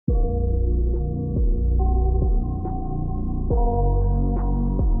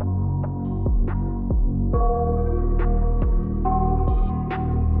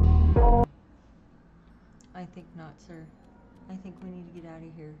not, sir. I think we need to get out of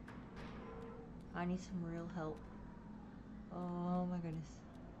here. I need some real help. Oh my goodness.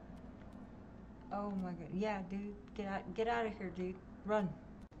 Oh my god. Yeah, dude. Get out of here, dude. Run.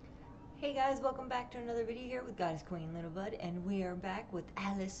 Hey guys, welcome back to another video here with Goddess Queen Littlebud, and we are back with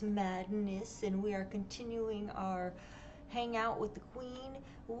Alice Madness, and we are continuing our hangout with the Queen.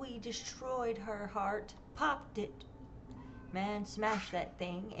 We destroyed her heart, popped it, man, smashed that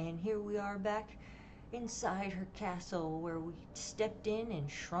thing, and here we are back inside her castle where we stepped in and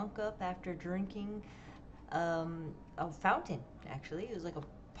shrunk up after drinking a fountain. Actually, it was like a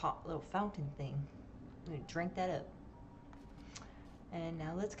little fountain thing. We drank that up. And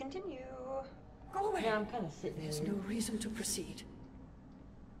now let's continue. Go away. Now I'm kind of sitting There's there. no reason to proceed.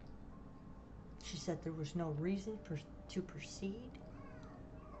 She said there was no reason to proceed.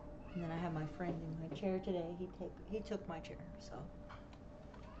 And then I have my friend in my chair today. He took my chair, so.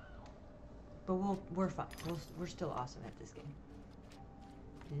 But we're fine. We're still awesome at this game.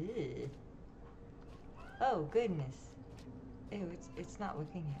 Ew. Oh goodness. Ew, it's not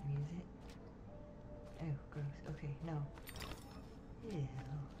looking at me, is it? Oh, gross. Okay, no. Ew.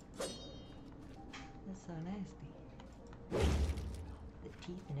 That's so nasty. The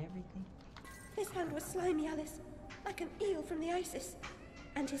teeth and everything. His hand was slimy, Alice, like an eel from the Isis.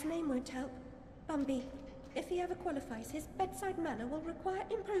 And his name won't help. Bumby. If he ever qualifies, his bedside manner will require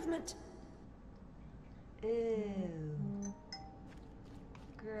improvement. Ew.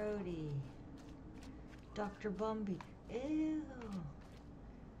 Grody. Dr. Bumby. Ew.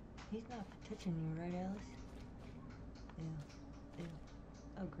 He's not touching you, right, Alice? Ew. Ew.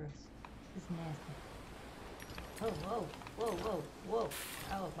 Oh, gross. This is nasty. Oh, whoa. Whoa, whoa, whoa.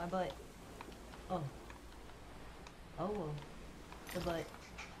 Ow, my butt. Oh. Oh, whoa. The butt.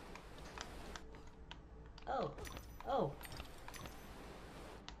 Oh. Oh.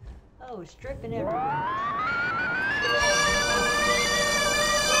 Oh, it's dripping everywhere.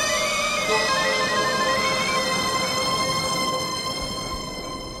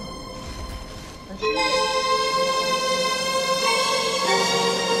 Let's read it.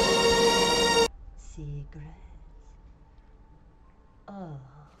 Secrets. Oh.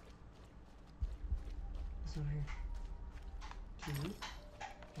 What's over here? Teeth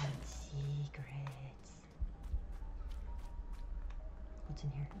and secrets. What's in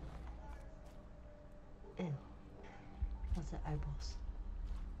here? Ew. What's the eyeballs?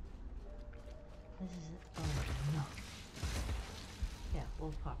 This is it. Oh no. Yeah,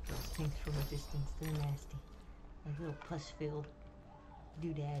 we'll pop those things from a distance. They're nasty. Like little pus-filled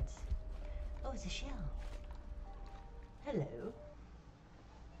doodads. Oh, it's a shell. Hello.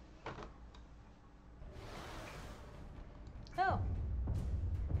 Oh.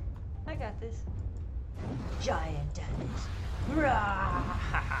 I got this. Giant Dennis.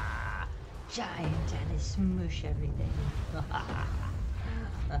 Rah! Giant Dennis, smoosh everything. Get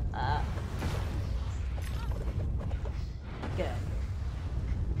out of here.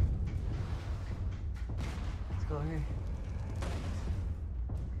 Let's go over here.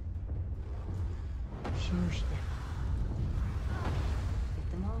 Smoosh them. Get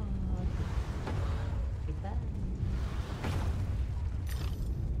them all. Goodbye.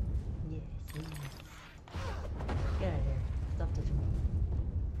 Yes, yes. Get out of here. Stop touching me.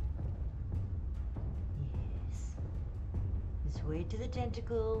 Yes. This way to the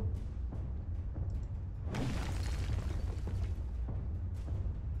tentacle.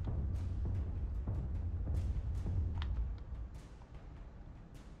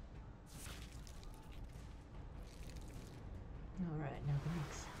 Alright, now the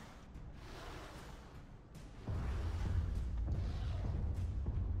next side.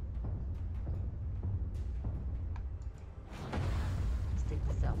 Let's take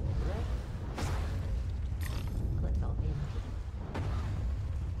this out while we're at it. Collect all the energy.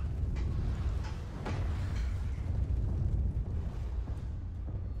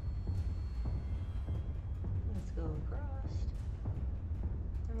 Let's go across.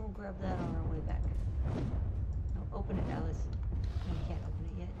 And we'll grab that on our way back. No, open it, Alice. No, you can't open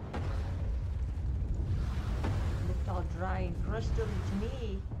it yet. It looked all dry and crustally to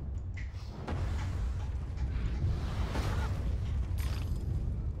me.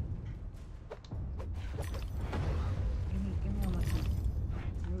 Give me all my teeth.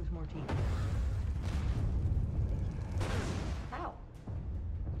 There's more teeth. Ow!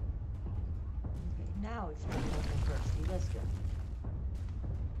 Okay, now it's not open crusty. Let's go.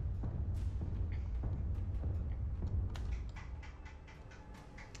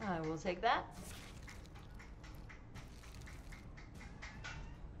 I will take that.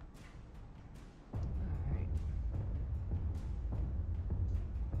 Alright.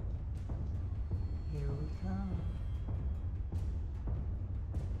 Here we come.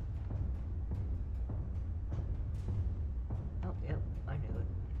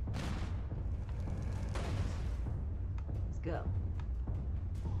 go.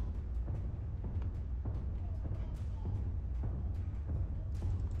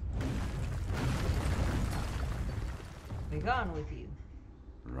 Be gone with you.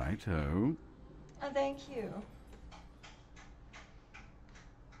 Righto. Thank you.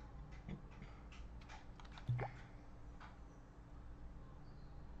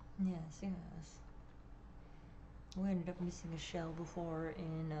 Yes, yes. We ended up missing a shell before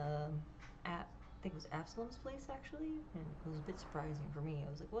in, I think it was Absalom's place, actually, and it was a bit surprising for me. I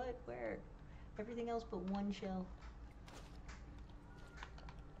was like, what? Where? Everything else but one shell.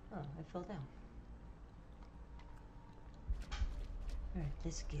 Oh, I fell down. Alright,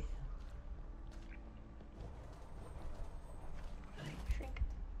 let's go. Shrink.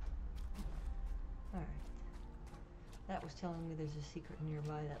 Alright. That was telling me there's a secret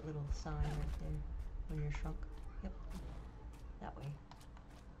nearby, that little sign right there when you're shrunk. Yep. That way.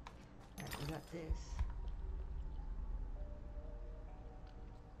 Alright, we got this.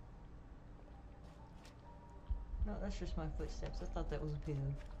 No, that's just my footsteps. I thought that was a pig.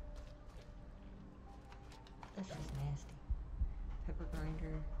 That's just nasty. Pepper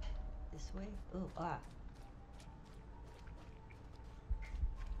grinder. This way? Oh, ah.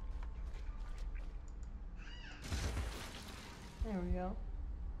 There we go.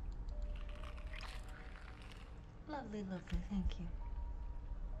 Lovely, lovely, thank you.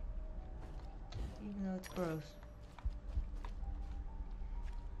 Even though it's gross.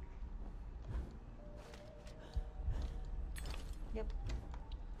 Yep.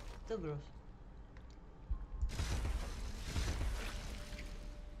 Still gross.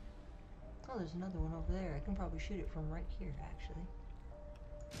 Oh, there's another one over there. I can probably shoot it from right here, actually.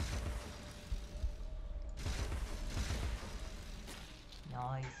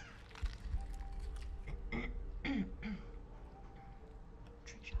 Nice.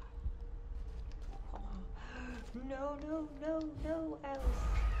 Trick shot. Oh. No, no, no, no, Alice.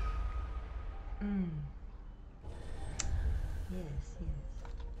 Yes, yes.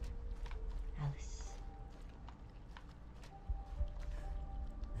 Alice.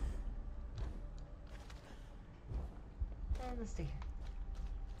 And let's stay here.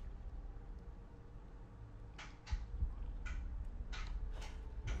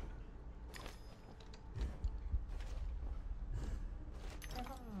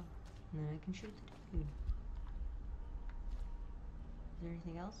 And then I can shoot the dude. Is there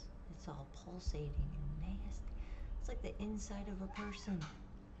anything else? It's all pulsating and nasty. It's like the inside of a person.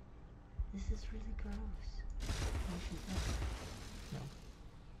 This is really gross. Can I shoot that? No. I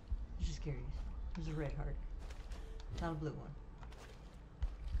was just curious. There's a red heart. Not a blue one.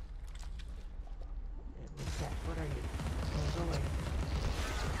 What's that? What are you? Oh, go away.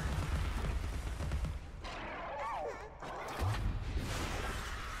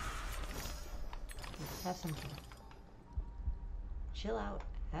 Have some tea. Chill out.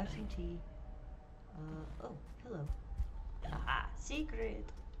 Have some tea. Oh, hello. Aha, secret.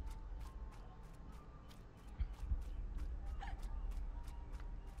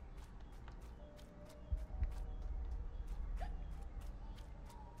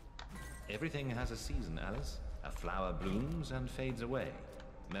 Everything has a season, Alice. A flower blooms and fades away.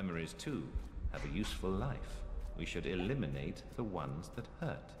 Memories, too, have a useful life. We should eliminate the ones that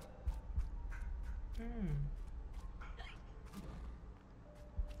hurt.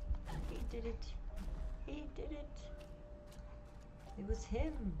 He did it. He did it. It was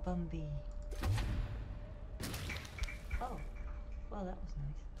him, Bumby. Oh, well, that was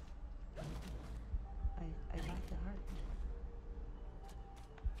nice. I got the heart.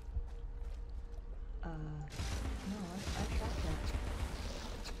 No, I got that.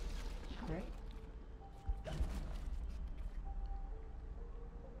 Right?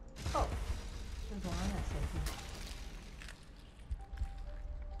 Oh, there's one on that side too.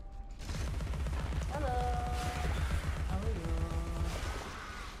 Hello. How are you?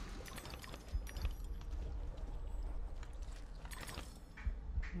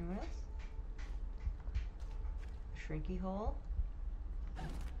 Anyone else? Shrinky hole.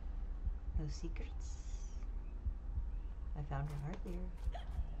 No secrets. I found a heart there.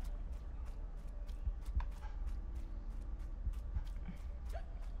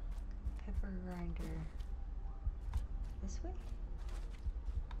 Pepper grinder. This way?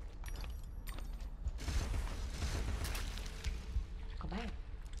 Go back. Okay,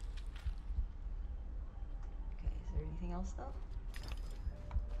 is there anything else though?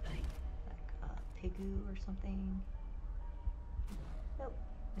 Like Pigoo or something? Nope,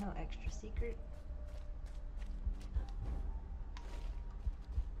 no extra secret.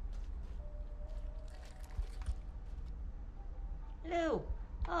 No!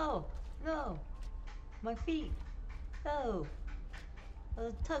 Oh, no! My feet! Oh,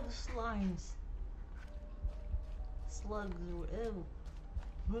 a tug of slimes. Slugs or ew.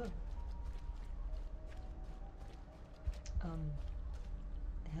 Ugh.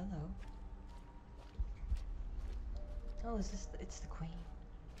 Hello. Oh, is this? It's the Queen.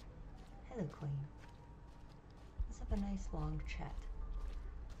 Hello, Queen. Let's have a nice long chat.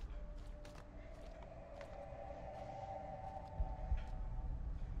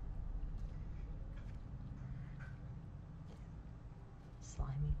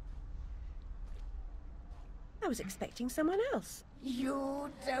 Slimy. I was expecting someone else.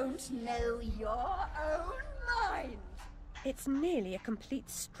 You don't know your own mind. It's nearly a complete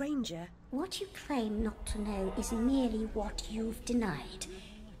stranger. What you claim not to know is merely what you've denied.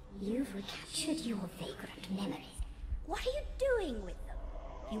 You've recaptured your vagrant memories. What are you doing with them?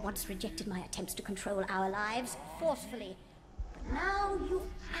 You once rejected my attempts to control our lives forcefully. But now you've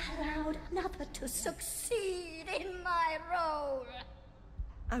allowed another to succeed in my role.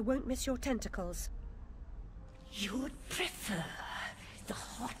 I won't miss your tentacles. You'd prefer the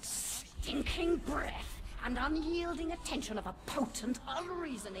hot, stinking breath and unyielding attention of a potent,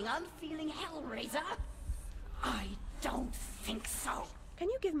 unreasoning, unfeeling hellraiser? I don't think so. Can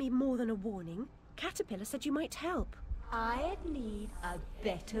you give me more than a warning? Caterpillar said you might help. I'd need a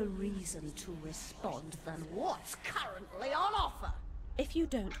better reason to respond than what's currently on offer. If you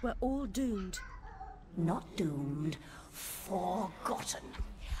don't, we're all doomed. Not doomed, forgotten.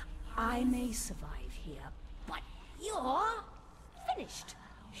 I may survive here, but you're finished.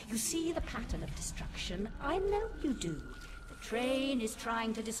 You see the pattern of destruction? I know you do. The train is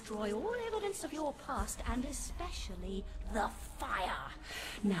trying to destroy all evidence of your past, and especially the fire.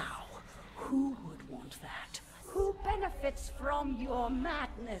 Now, who would want that? Who benefits from your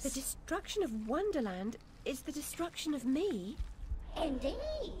madness? The destruction of Wonderland is the destruction of me.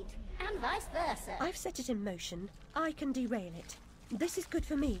 Indeed, and vice versa. I've set it in motion. I can derail it. This is good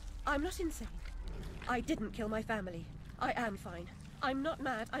for me. I'm not insane. I didn't kill my family. I am fine. I'm not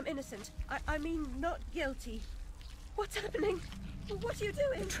mad. I'm innocent. I mean, not guilty. What's happening? What are you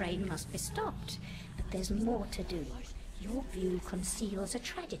doing? The train must be stopped, but there's more to do. Your view conceals a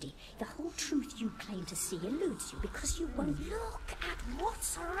tragedy. The whole truth you claim to see eludes you because you won't look at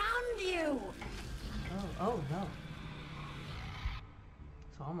what's around you. Oh no.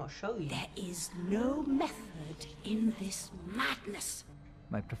 So I'm gonna show you. There is no method in this madness.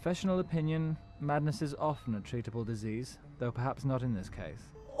 My professional opinion, madness is often a treatable disease, though perhaps not in this case.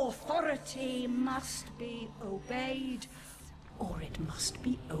 Authority must be obeyed, or it must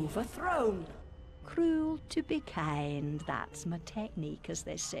be overthrown. Cruel to be kind, that's my technique, as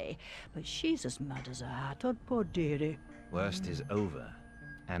they say. But she's as mad as a hatter, poor dearie. Worst is over,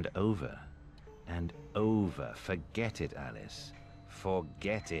 and over, and over. Forget it, Alice.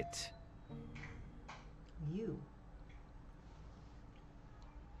 Forget it. You.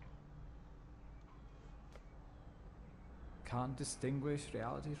 Can't distinguish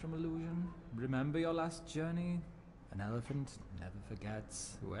reality from illusion? Remember your last journey? An elephant never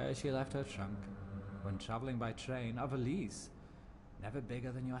forgets where she left her trunk. When traveling by train, a valise, never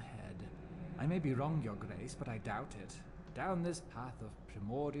bigger than your head. I may be wrong, Your Grace, but I doubt it. Down this path of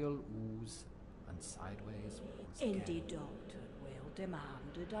primordial ooze and sideways once again. Indeed, Doctor, well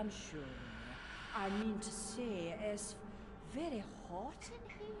demanded, I'm sure. I mean to say, it's very hot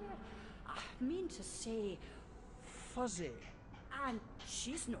in here. I mean to say, fuzzy. And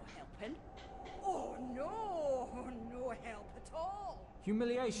she's not helping. Oh no, no help at all.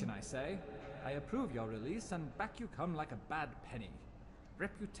 Humiliation, I say. I approve your release, and back you come like a bad penny.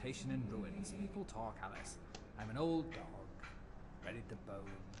 Reputation in ruins. People talk, Alice. I'm an old dog, ready to bone.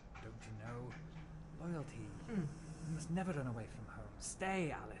 Don't you know? Loyalty. You must never run away from home.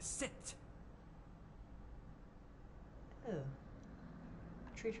 Stay, Alice. Sit. Oh.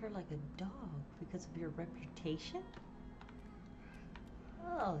 Treat her like a dog because of your reputation?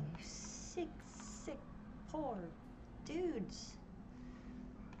 Oh, you sick, sick, poor dudes.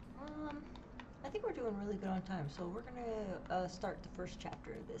 I think we're doing really good on time, so we're gonna start the first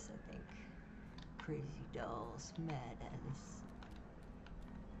chapter of this, I think. Crazy dolls, mad Alice.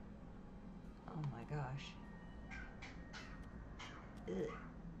 Oh my gosh. Ugh.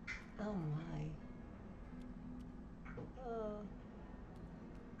 Oh my.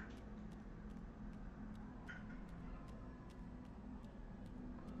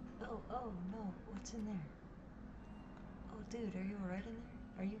 Oh no, what's in there? Oh dude, are you alright in there?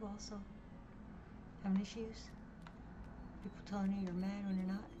 Are you also having issues? People telling you you're mad when you're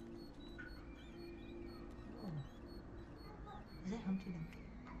not? Oh. Is that Humpty Dumpty?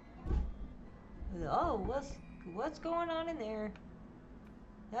 Oh, what's going on in there?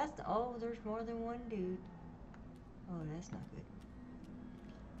 That's the, oh, there's more than one dude. Oh, that's not good.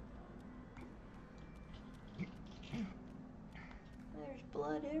 There's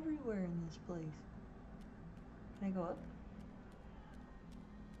blood everywhere in this place. Can I go up?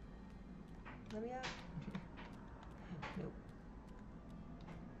 Let me out. Nope.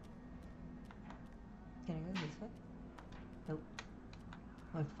 Can I go this way? Nope.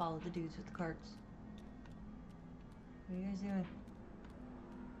 I'm gonna follow the dudes with the carts. What are you guys doing?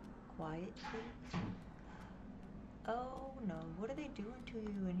 Quiet, please? Oh no, what are they doing to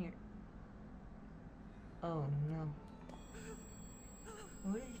you in here? Oh no.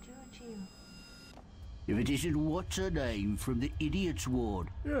 What are they doing to you? If it isn't what's her name from the idiot's ward.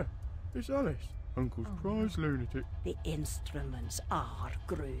 Yeah, it's Alice, Uncle's prize lunatic. The instruments are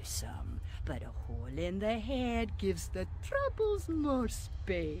gruesome, but a hole in the head gives the troubles more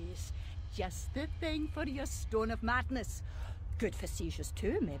space. Just the thing for your stone of madness. Good for seizures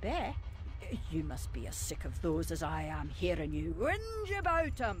too, maybe. You must be as sick of those as I am hearing you whinge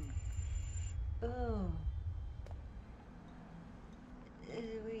about them. Oh.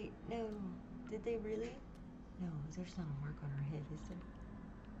 Wait, no. Did they really? No, there's not a mark on her head, is there?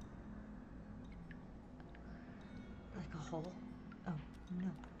 Like a hole? Oh,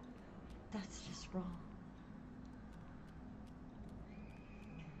 no. That's just wrong.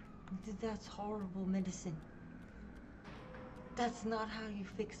 That's horrible medicine. That's not how you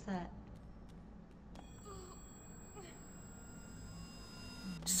fix that.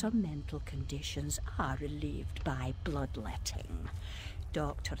 Some mental conditions are relieved by bloodletting.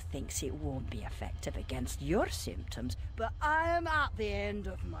 Doctor thinks it won't be effective against your symptoms, but I am at the end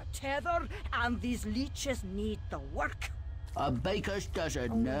of my tether, and these leeches need the work. A baker's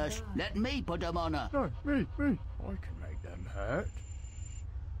dozen, nurse. Let me put them on her. No, me. I can make them hurt.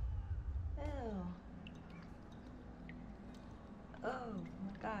 Ew. Oh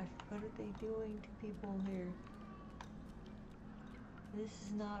my gosh, what are they doing to people here? This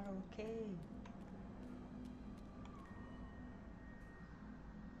is not okay.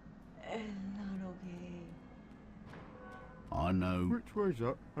 Not okay. I know. Which way's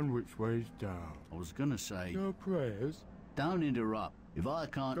up and which way's down? I was gonna say, No prayers. don't interrupt. If I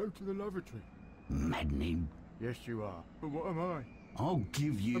can't... Go to the lavatory. Maddening. Yes, you are. But what am I? I'll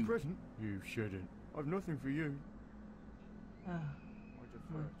give A you... present? You shouldn't. I've nothing for you. Oh. I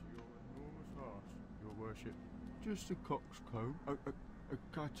defer to your enormous heart, your worship. Just a coxcomb, a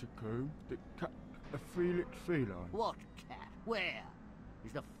catacomb, a felix feline. What cat? Where?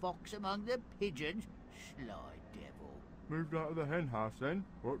 Is the fox among the pigeons? Sly devil. Moved out of the hen house then?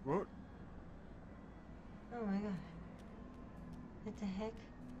 What? Oh my god. What the heck?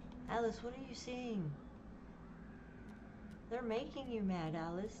 Alice, what are you seeing? They're making you mad,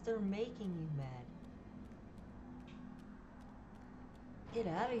 Alice. They're making you mad. Get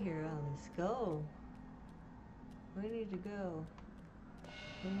out of here, Alice. Go. We need to go.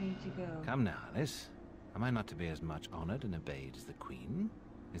 We need to go. Come now, Alice. Am I not to be as much honored and obeyed as the Queen?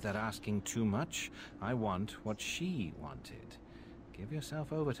 Is that asking too much? I want what she wanted. Give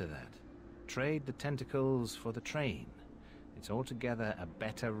yourself over to that. Trade the tentacles for the train. It's altogether a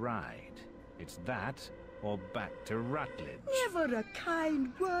better ride. It's that or back to Rutledge. Never a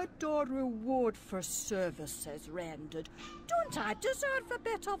kind word or reward for services rendered. Don't I deserve a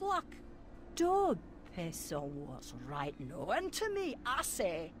bit of luck? Don't piss on what's right knowing to me, I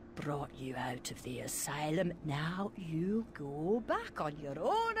say. Brought you out of the asylum, now you go back on your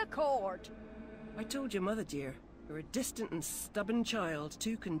own accord. I told your mother, dear. You're a distant and stubborn child,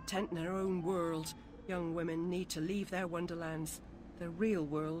 too content in her own world. Young women need to leave their wonderlands. The real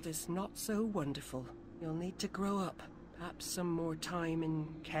world is not so wonderful. You'll need to grow up. Perhaps some more time in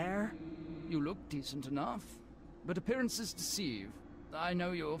care. You look decent enough, but appearances deceive. I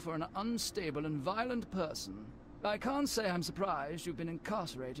know you for an unstable and violent person. I can't say I'm surprised you've been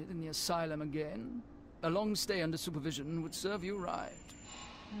incarcerated in the asylum again. A long stay under supervision would serve you right.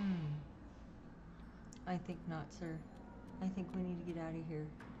 I think not, sir. I think we need to get out of here.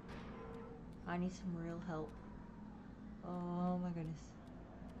 I need some real help. Oh my goodness.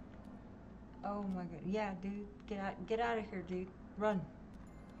 Oh my god. Yeah, dude. Get out of here, dude. Run.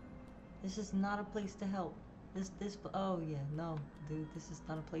 This is not a place to help. Oh yeah, no, dude, this is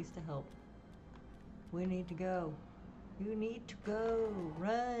not a place to help. We need to go. You need to go.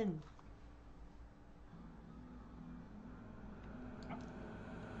 Run.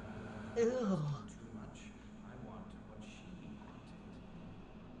 Ew. Too much. I want what she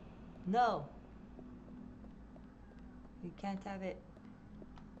wanted. No. You can't have it.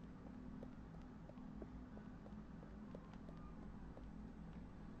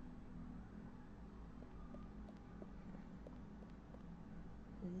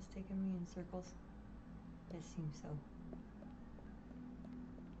 Is this taking me in circles? It seems so.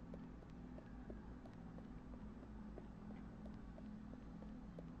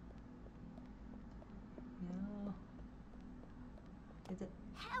 No. Is it?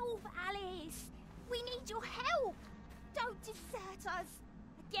 Help, Alice! We need your help! Don't desert us!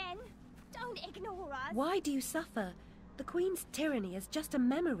 Again, don't ignore us! Why do you suffer? The Queen's tyranny is just a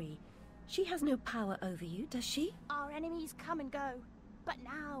memory. She has no power over you, does she? Our enemies come and go, but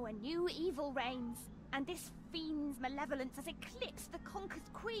now a new evil reigns, and this fiend's malevolence has eclipsed the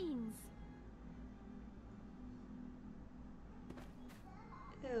conquered queens.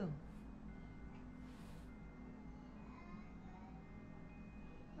 Ew.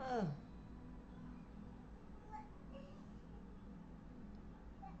 Oh.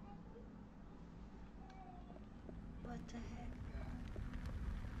 What the heck?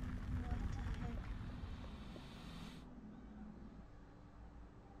 What the heck?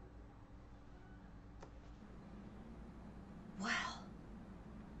 Wow.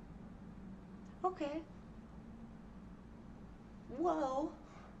 Okay. Whoa.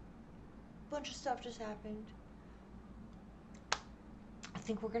 Bunch of stuff just happened. I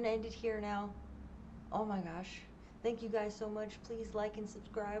think we're gonna end it here now. Oh my gosh. Thank you guys so much. Please like and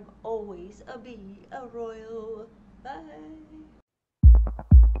subscribe. Always be a royal. Bye.